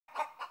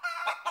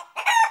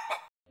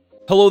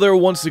Hello there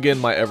once again,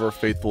 my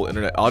ever-faithful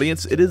internet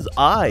audience. It is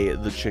I,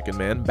 the Chicken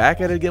Man, back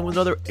at it again with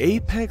another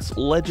Apex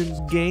Legends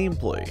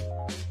gameplay.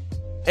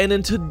 And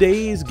in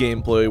today's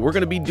gameplay, we're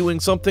going to be doing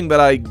something that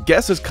I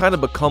guess has kind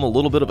of become a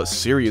little bit of a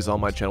series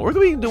on my channel. We're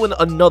going to be doing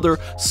another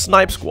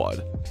Snipe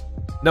Squad.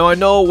 Now, I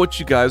know what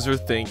you guys are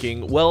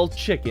thinking. Well,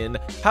 Chicken,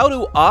 how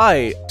do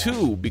I,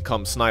 too,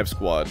 become Snipe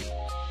Squad?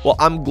 Well,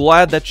 I'm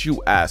glad that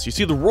you asked. You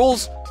see, the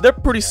rules, they're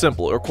pretty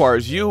simple. It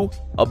requires you,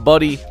 a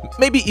buddy,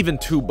 maybe even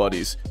two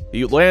buddies.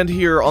 You land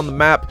here on the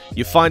map,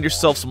 you find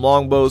yourself some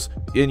longbows,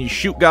 and you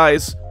shoot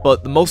guys,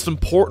 but the most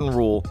important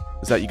rule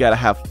is that you gotta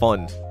have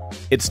fun.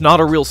 It's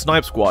not a real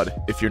Snipe Squad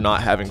if you're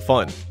not having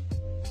fun.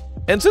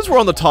 And since we're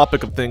on the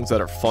topic of things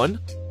that are fun,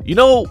 you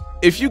know,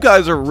 if you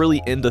guys are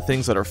really into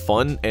things that are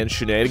fun and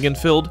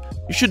shenanigan-filled,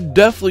 you should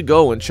definitely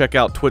go and check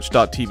out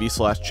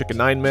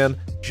twitch.tv/chicken9man.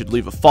 You should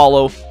leave a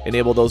follow,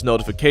 enable those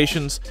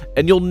notifications,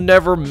 and you'll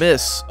never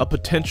miss a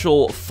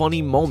potential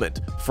funny moment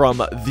from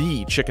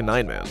the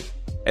Chicken9Man.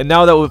 And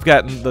now that we've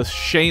gotten the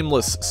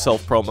shameless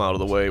self-promo out of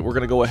the way, we're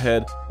going to go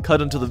ahead,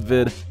 cut into the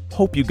vid.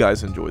 Hope you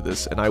guys enjoy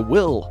this, and I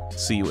will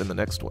see you in the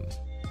next one.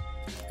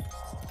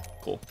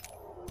 Cool.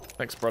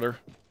 Thanks, brother.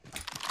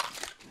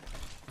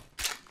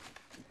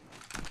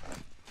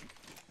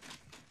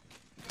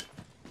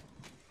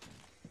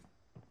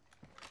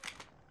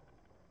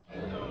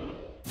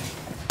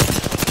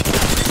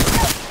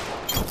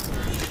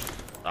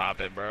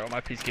 Stop it, bro. My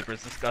peacekeeper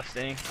is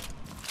disgusting.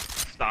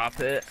 Stop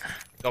it.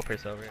 Go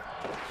Pierce over here.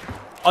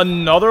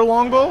 Another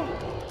longbow?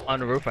 On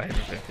the roof, I hit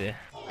him 50.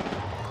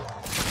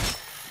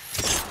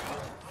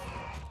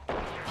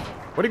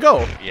 Where'd he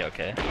go? Yeah,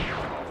 okay.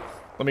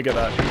 Let me get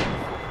that.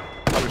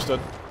 Understood.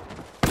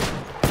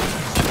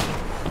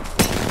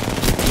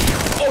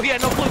 Oh, yeah,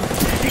 no clue.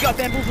 He got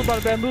bamboozled by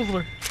the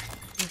bamboozler.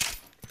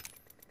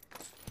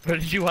 But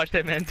did you watch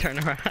that man turn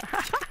around?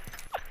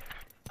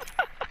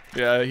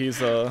 Yeah,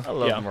 he's I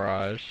love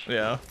Mirage.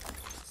 Yeah.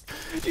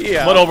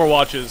 Yeah. But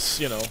Overwatch is,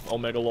 you know,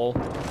 Omega lol.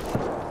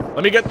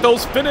 Let me get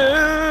those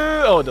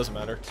Oh, it doesn't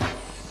matter.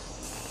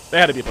 They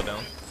had to be put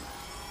down.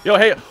 Yo,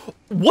 hey,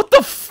 what the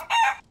f?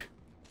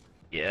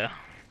 Yeah.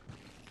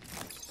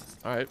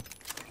 Alright.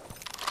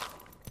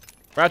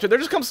 Ratchet, there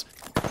just comes.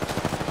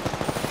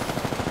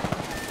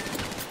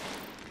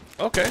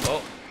 Okay.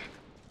 Oh,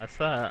 that's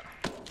that.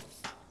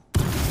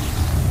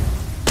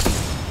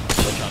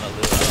 Still trying to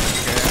loot.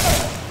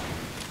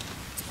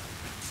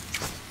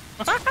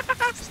 I don't care.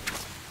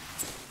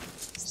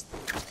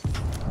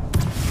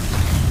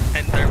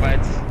 10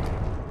 terabytes.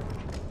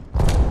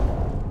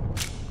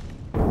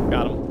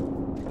 Got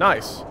him.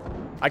 Nice.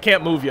 I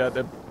can't move yet.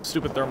 The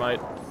stupid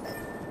thermite.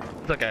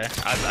 It's okay.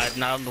 I've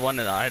now the one,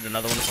 and I had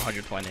another one for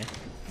 120.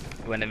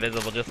 He went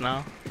invisible just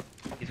now.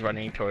 He's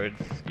running towards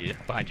you,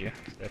 behind you.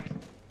 Steps.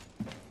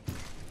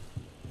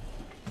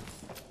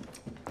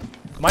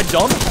 Am I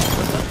dumb?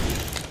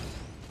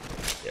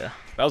 Yeah.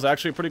 That was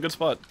actually a pretty good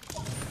spot.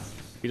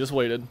 He just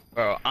waited.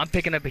 Bro, I'm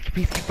picking up a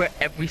peacekeeper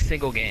every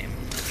single game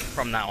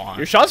from now on.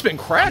 Your shot's been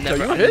cracked. Are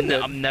you hitting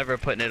it? I'm never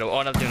putting it.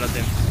 Oh, nothing.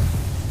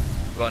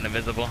 Going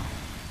invisible.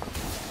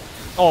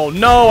 Oh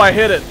no, I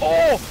hit it.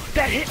 Oh,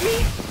 that hit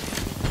me.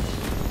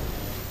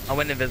 I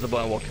went invisible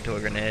and walked into a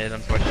grenade.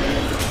 Unfortunately.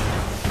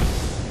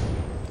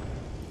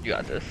 You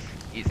got this.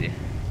 Easy.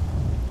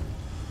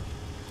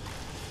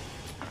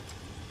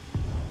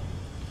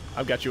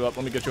 I've got you up.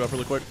 Let me get you up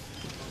really quick.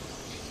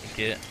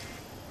 Get.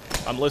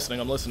 I'm listening.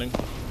 I'm listening.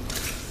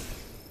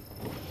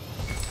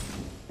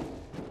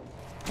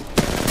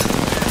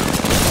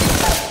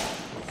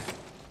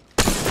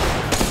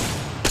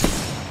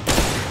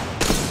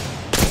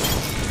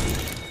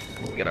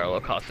 Get our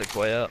little caustic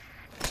way up.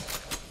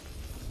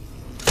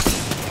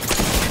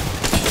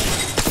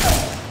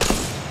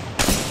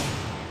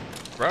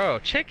 Bro,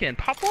 chicken,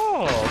 pop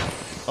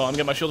off! Oh, I'm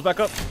getting my shields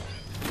back up.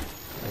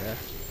 Yeah.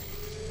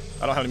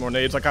 I don't have any more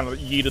nades. I kind of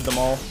yeeted them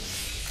all.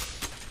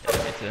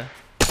 Yeah, me too.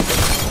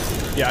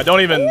 Yeah,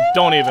 don't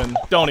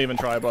even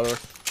try, brother.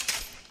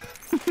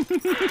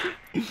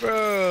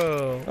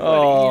 Bro, what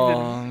Oh,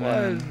 even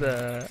was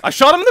that? I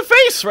shot him in the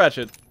face,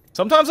 Ratchet.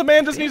 Sometimes a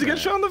man just needs to get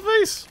shot in the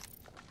face.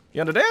 You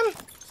understand?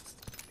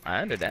 I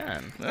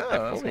understand. Yeah,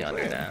 I fully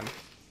understand.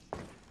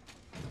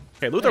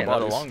 Okay, loot their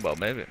Another bodies. longbow,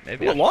 maybe.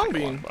 Ooh, a long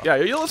beam. Yeah,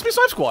 let's be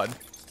Snipe Squad.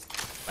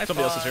 Nice.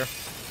 Somebody else is here.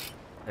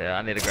 Yeah,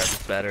 I need to grab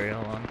this battery.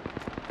 Hold on.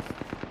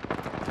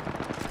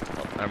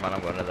 Oh, never mind.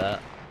 I'm going to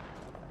that.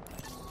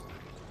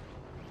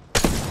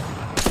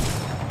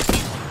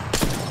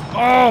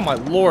 Oh my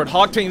lord,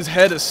 Hoctane's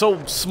head is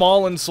so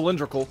small and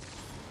cylindrical.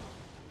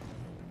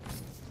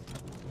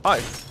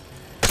 Hi.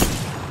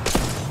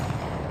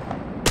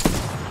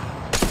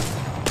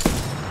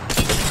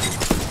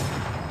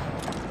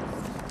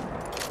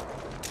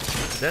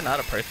 Is there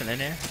not a person in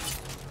here?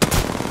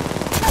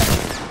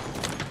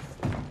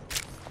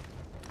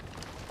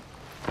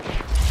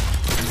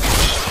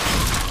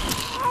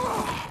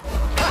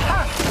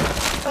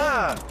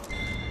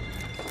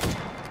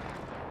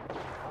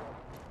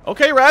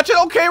 Okay, Ratchet.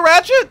 Okay,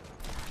 Ratchet.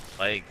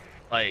 Like,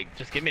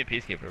 just give me a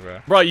peacekeeper, bro.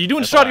 Bro, you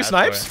doing That's all I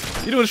shoddy asked snipes? for.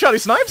 You doing shotty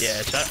snipes? Yeah,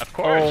 of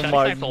course. Oh Shotty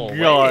my snipes all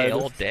god. way,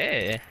 all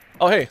day.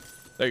 Oh hey,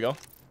 there you go.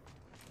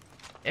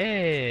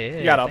 Hey.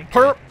 You got a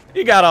perp.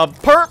 You got a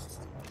perp.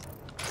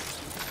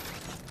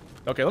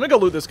 Okay, let me go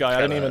loot this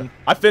guy.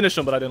 I finished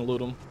him, but I didn't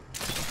loot him.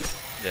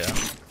 Yeah.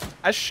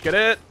 Get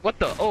it. What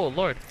the? Oh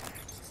lord.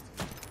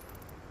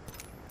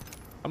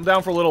 I'm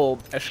down for a little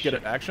get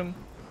it action.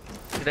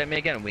 Did that make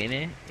again,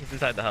 weenie? He's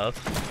inside the house.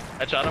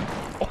 I shot him.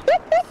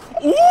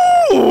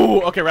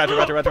 Ooh! Okay, Ratchet.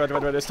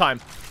 It's time.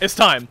 It's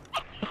time.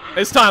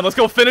 It's time. Let's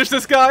go finish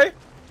this guy.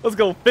 Let's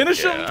go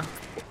finish him.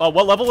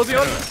 What level was he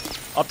on?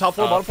 Up top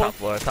floor, bottom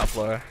floor? Top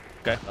floor.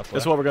 Okay,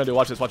 this is what we're gonna do.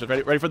 Watch this, watch it.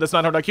 Ready for this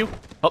 900 IQ?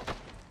 Up.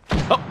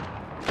 Up.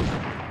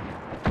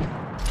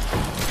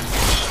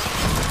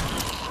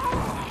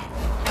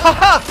 Ha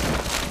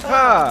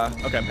ha!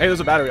 Okay, hey, there's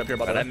a battery up here,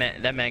 by the way.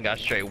 That man got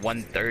straight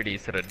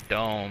 130s to the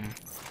dome.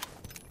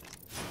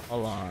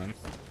 Hold on.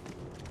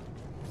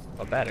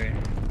 What battery?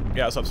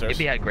 Yeah, it's upstairs.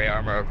 Maybe he had gray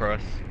armor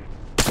across.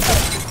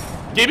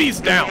 Gibby's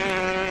down.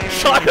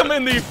 Shot him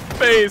in the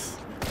face.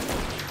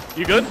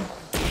 You good?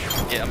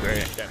 Yeah, I'm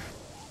great. Okay.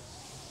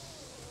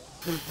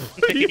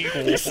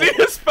 you see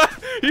his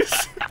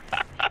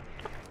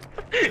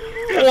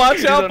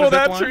Watch out for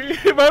that tree.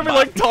 It might be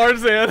like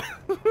Tarzan.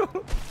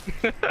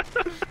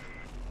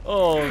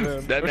 Oh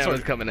man. That man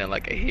was coming in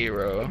like a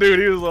hero. Dude,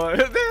 he was like,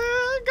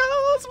 there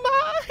goes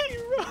my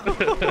hero.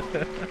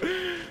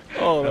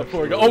 Oh, that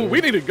poor guy. Oh,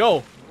 we need to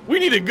go. We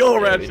need to go,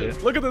 yeah,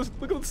 Ratchet. Look at this.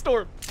 Look at the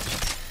storm.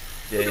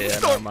 Yeah,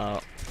 no, I'm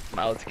out. I'm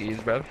out skis,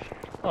 bro.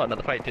 Oh,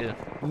 another fight too.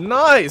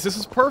 Nice. This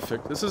is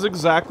perfect. This is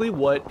exactly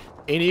what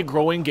any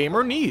growing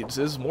gamer needs,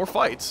 is more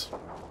fights.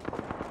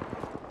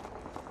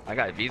 I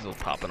got Weasel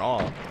popping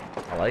off.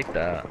 I like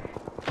that.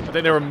 I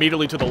think they're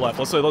immediately to the left.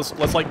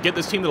 Let's like get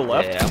this team to the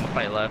left. Yeah, I'm gonna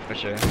fight left for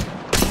sure.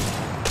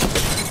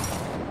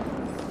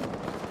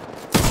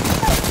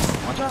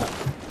 Watch out.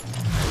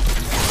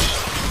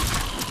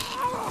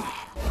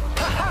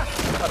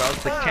 Oh, that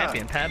was the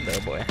champion pad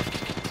though, boy.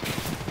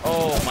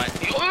 Oh my.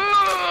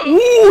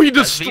 Ooh, he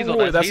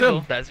destroyed. That's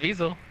him. That's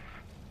Weasel.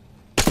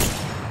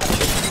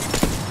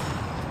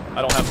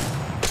 I don't have.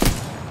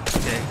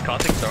 Okay,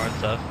 caustic star and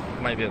stuff.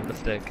 Might be able to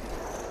stick.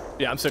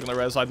 Yeah, I'm sticking the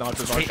res. I knocked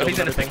his arm. He's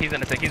in a stick. He's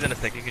in a stick. He's in a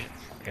stick. You can,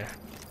 okay.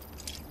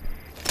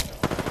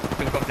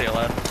 We can come to your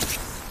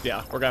left.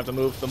 Yeah, we're gonna have to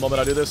move the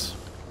moment I do this.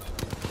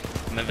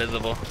 I'm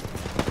invisible.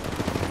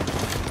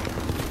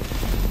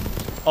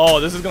 Oh,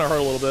 this is gonna hurt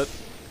a little bit.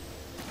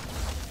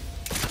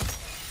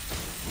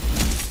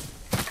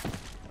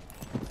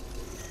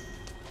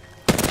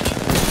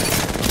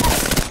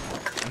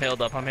 I'm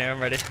healed up. I'm here.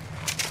 I'm ready.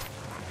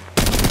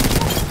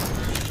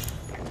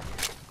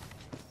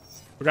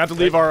 We're gonna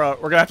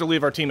have to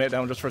leave our teammate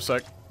down just for a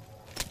sec.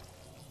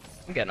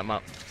 I'm getting him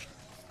up.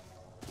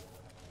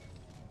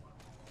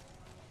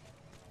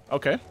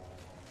 Okay,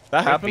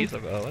 that happened. Go?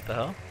 What the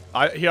hell?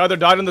 He either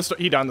died in the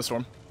he died in the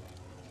storm.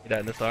 He died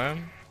in the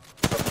storm.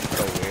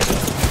 So weird.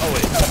 Oh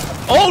wait.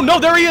 Oh no,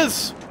 there he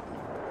is.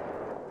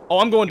 Oh,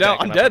 I'm going down.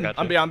 I'm dead.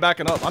 I'm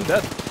backing up. I'm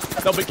dead.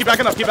 No, but keep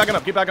backing up. Keep backing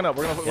up. Keep backing up.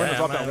 We're gonna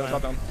drop down. We're gonna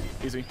drop down.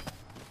 Easy.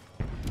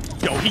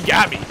 Yo, he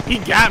got me. He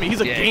got me. He's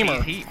a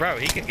gamer. Bro,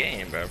 he can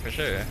game, bro, for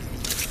sure.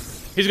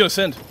 He's gonna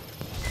send.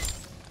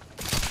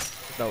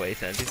 There's no way he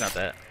sends. He's not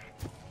that.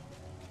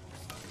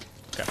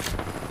 Okay.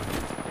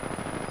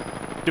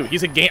 Dude,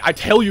 he's a game. I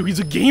tell you, he's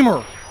a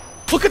gamer.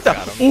 Look at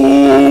that.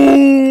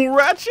 Ooh,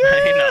 Ratchet.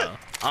 I know.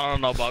 I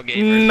don't know about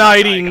gamers.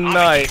 Nighty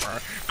night.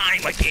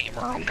 I'm a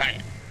gamer. Okay.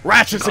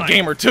 Ratchet's a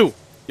gamer too.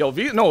 Yo,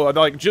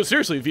 like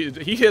seriously,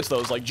 he hits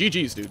those like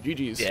GGs, dude.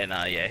 GGs. Yeah,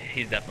 nah, yeah,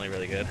 he's definitely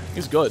really good.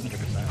 He's good.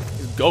 100%.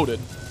 He's goated.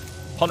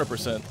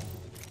 100%.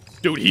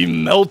 Dude, he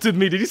melted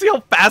me. Did you see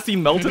how fast he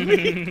melted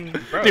me?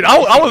 Bro, dude,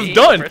 I was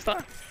done. First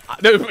time?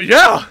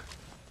 Yeah.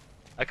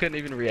 I couldn't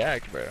even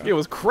react, bro. It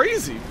was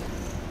crazy.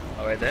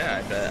 Oh, right there,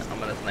 I bet. I'm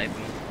gonna snipe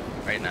him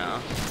right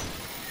now.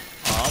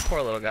 Oh,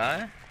 poor little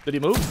guy. Did he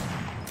move?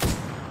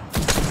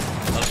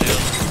 Oh, shield.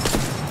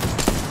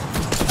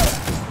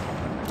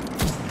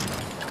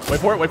 Wait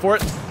for it, wait for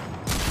it.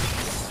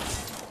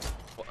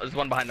 There's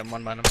one behind him,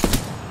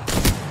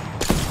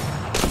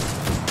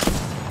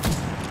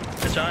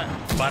 Good shot.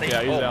 Body.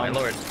 Yeah, he's oh, down. my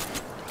lord.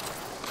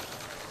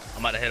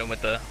 I'm about to hit him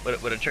with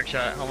a trick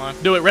shot. Hold on.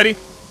 Do it. Ready?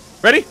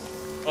 Ready?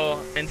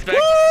 Oh, inspect.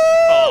 Woo!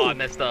 Oh, I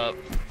messed up.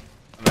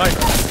 Nice.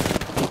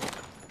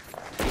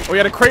 Oh, he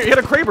had a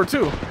Kraber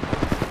too.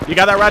 You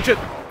got that, Ratchet?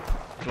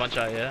 One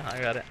shot, yeah, I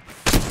got it.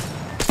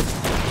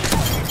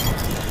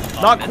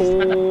 Oh, Not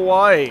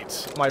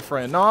quite, my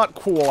friend. Not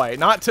quite.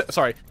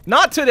 Sorry.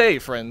 Not today,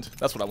 friend.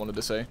 That's what I wanted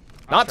to say.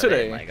 Not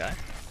today. My guy.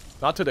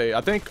 Not today.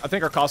 I think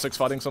our Caustic's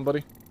fighting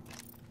somebody.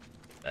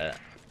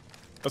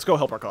 Let's go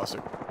help our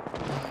Caustic.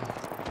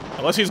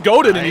 Unless he's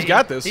goated and he's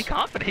got this. He's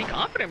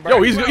confident, bro.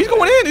 Yo, he's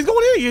going in. He's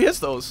going in. He hits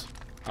those.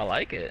 I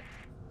like it.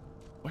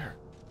 Where?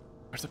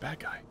 Where's the bad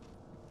guy?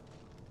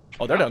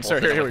 Oh, they're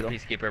downstairs. Here we go.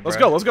 Peacekeeper, Let's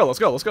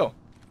go.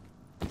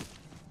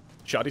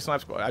 Shotty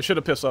snipe squad. I should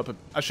have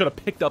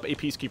picked up a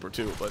peacekeeper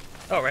too, but.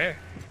 Oh, right here.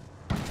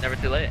 Never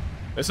too late.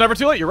 It's never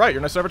too late. You're right.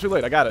 It's never too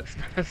late. I got it.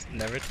 It's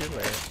never too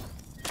late.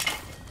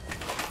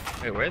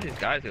 Wait, where are these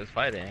guys who was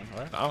fighting?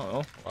 What? I don't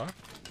know. What?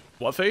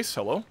 What face?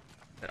 Hello?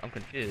 I'm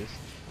confused.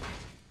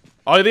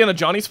 Oh, are they in a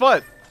Johnny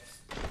spot?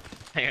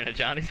 They're in a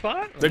Johnny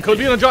spot? They could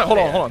be in a Johnny. Hold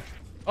on, hold on.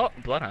 Oh,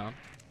 Bloodhound.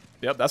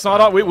 Yep, that's not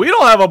all. We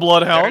don't have a They're in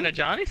Bloodhound. a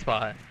Johnny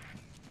spot.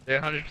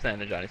 They're 100%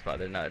 in a Johnny spot.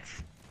 They're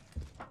nuts.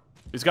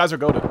 These guys are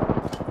goated.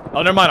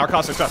 Oh, never mind. Our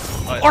caustic's up.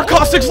 Oh, Our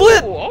caustic's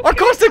lit! okay, Our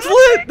caustic's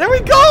lit! There we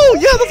go!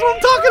 Yeah, that's what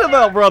I'm talking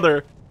about,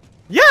 brother.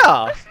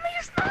 Yeah! This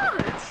nigga's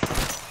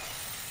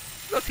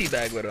nuts. Go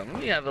teabag with him.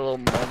 Let me have a little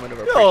moment of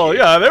appreciation. Oh,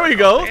 yeah, there we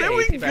go. Hey, There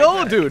we teabag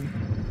go, back. dude.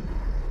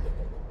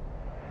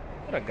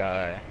 What a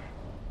guy.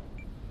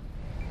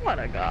 What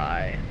a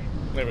guy.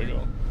 There we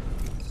go.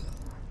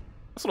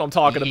 That's what I'm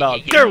talking about.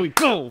 There we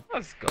go.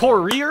 Let's go.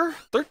 Career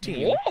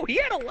 13. Whoa, he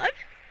had 11?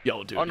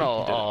 Yo, dude. Oh no,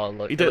 he did it. oh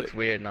look, He it did looks it.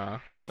 weird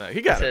now. Nah, he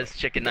It got it. says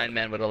Chicken 9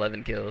 Man with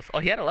 11 kills. Oh,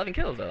 he had 11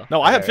 kills though.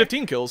 No, I had Alright.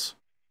 15 kills.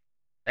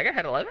 That guy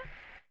had 11?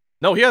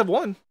 No, he had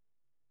 1.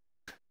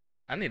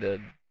 I need to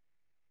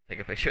take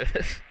a picture of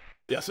this.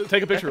 Yes,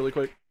 take a picture really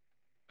quick.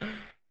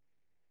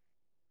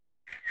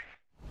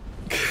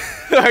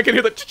 I can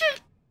hear the.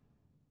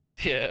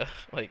 Yeah,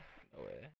 like